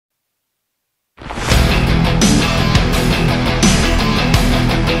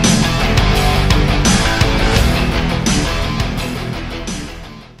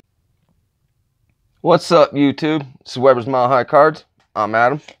What's up, YouTube? This is Weber's Mile High Cards. I'm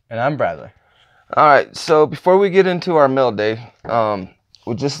Adam. And I'm Bradley. Alright, so before we get into our mail day,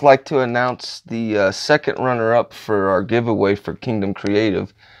 we'd just like to announce the second runner-up for our giveaway for Kingdom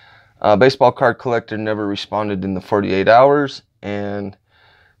Creative. Baseball card collector never responded in the 48 hours, and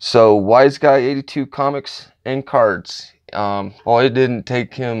so Wise Guy 82 Comics and Cards. Well, it didn't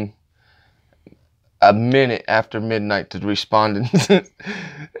take him a minute after midnight to respond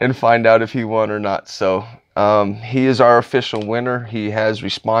and find out if he won or not. So he is our official winner. He has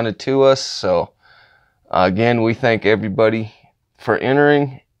responded to us. So again, we thank everybody for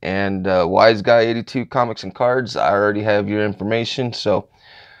entering. And Wise Guy 82 Comics and Cards, I already have your information. So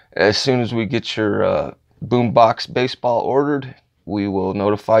as soon as we get your boombox baseball ordered, we will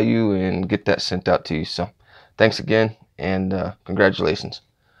notify you and get that sent out to you. So thanks again, and congratulations.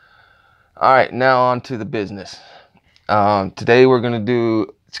 All right, now on to the business. Today we're going to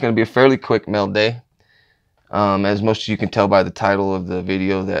do, it's going to be a fairly quick mail day. As most of you can tell by the title of the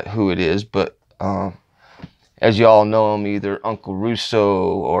video that who it is, but as you all know him, either Uncle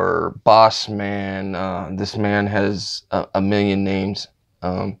Russo or Boss Man. This man has a million names.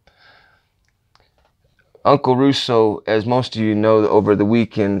 Uncle Russo, as most of you know, over the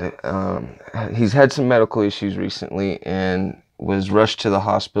weekend, he's had some medical issues recently and was rushed to the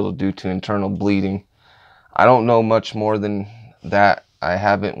hospital due to internal bleeding. I don't know much more than that. I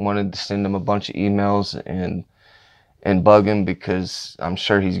haven't wanted to send him a bunch of emails and bug him, because I'm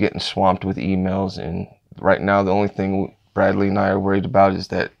sure he's getting swamped with emails, and right now the only thing Bradley and I are worried about is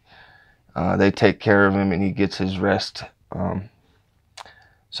that they take care of him and he gets his rest.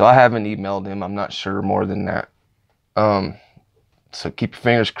 So I haven't emailed him. I'm not sure more than that. So keep your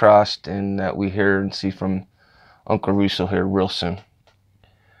fingers crossed and that we hear and see from Uncle Russo here real soon.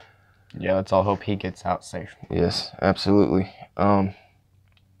 Yeah, let's all hope he gets out safe. Yes, absolutely.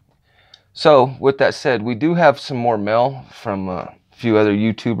 So with that said, we do have some more mail from a few other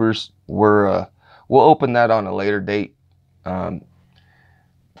YouTubers. We'll open that on a later date. The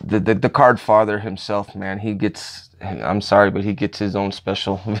CardFather himself, man, he gets, I'm sorry, but he gets his own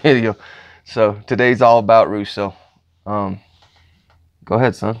special video. So today's all about Russo. Go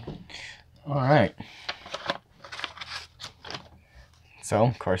ahead, son. All right. So,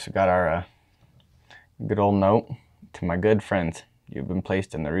 of course, we got our good old note to my good friends. You've been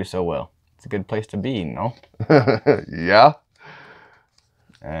placed in the Russo will. It's a good place to be, no? Yeah.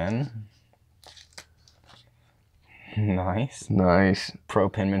 And nice. Nice. Pro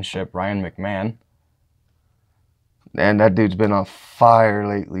penmanship, Ryan McMahon. And that dude's been on fire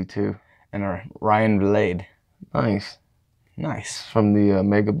lately, too. And our Ryan Blade. Nice. Nice. From the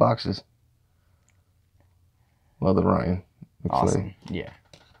mega boxes. Well, the Ryan. Awesome. Yeah.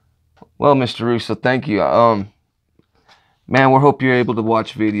 Well, Mr. Russo, thank you. Man, we hope you're able to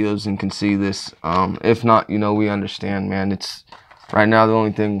watch videos and can see this. If not, you know, we understand, man. It's right now the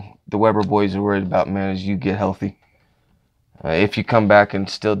only thing the Weber boys are worried about, man, is you get healthy. If you come back and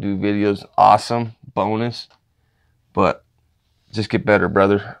still do videos, awesome, bonus. But just get better,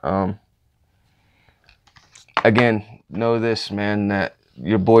 brother. Again, know this, man, that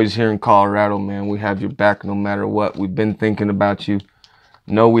your boys here in Colorado, man, we have your back no matter what. We've been thinking about you.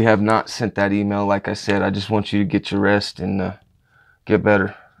 No, we have not sent that email. Like I said, I just want you to get your rest and get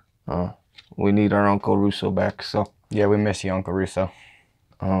better. We need our Uncle Russo back. So yeah, we miss you, Uncle Russo.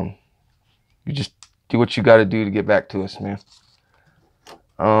 You just do what you got to do to get back to us, man.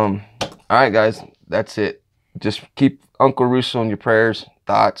 All right, guys, that's it. Just keep Uncle Russo in your prayers,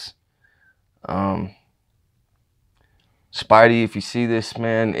 thoughts. Spidey, if you see this,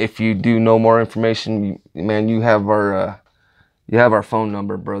 man, if you do know more information, man, you have our phone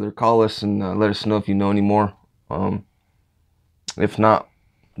number, brother. Call us and let us know if you know any more. If not,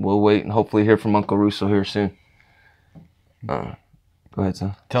 we'll wait and hopefully hear from Uncle Russo here soon. Go ahead,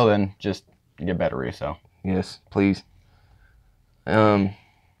 son. Till then, just get better, Russo. Yes, please. All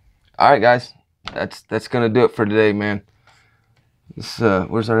right, guys, that's gonna do it for today, man. This,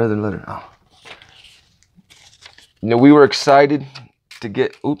 where's our other letter? Oh. You know, we were excited to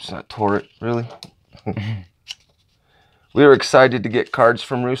get, oops, I tore it, really. We were excited to get cards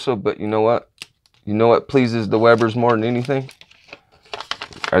from Russo, but you know what? You know what pleases the Webers more than anything?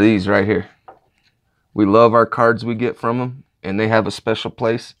 Are these right here. We love our cards we get from them, and they have a special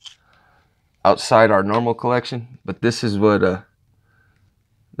place outside our normal collection, but this is what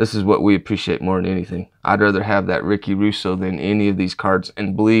we appreciate more than anything. I'd rather have that Ricky Russo than any of these cards,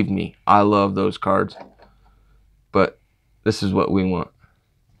 and believe me, I love those cards. But this is what we want.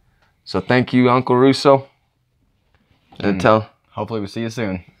 So thank you, Uncle Russo. And hopefully we'll see you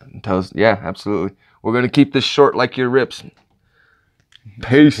soon. Yeah, absolutely. We're going to keep this short like your rips.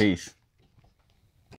 Peace. Peace.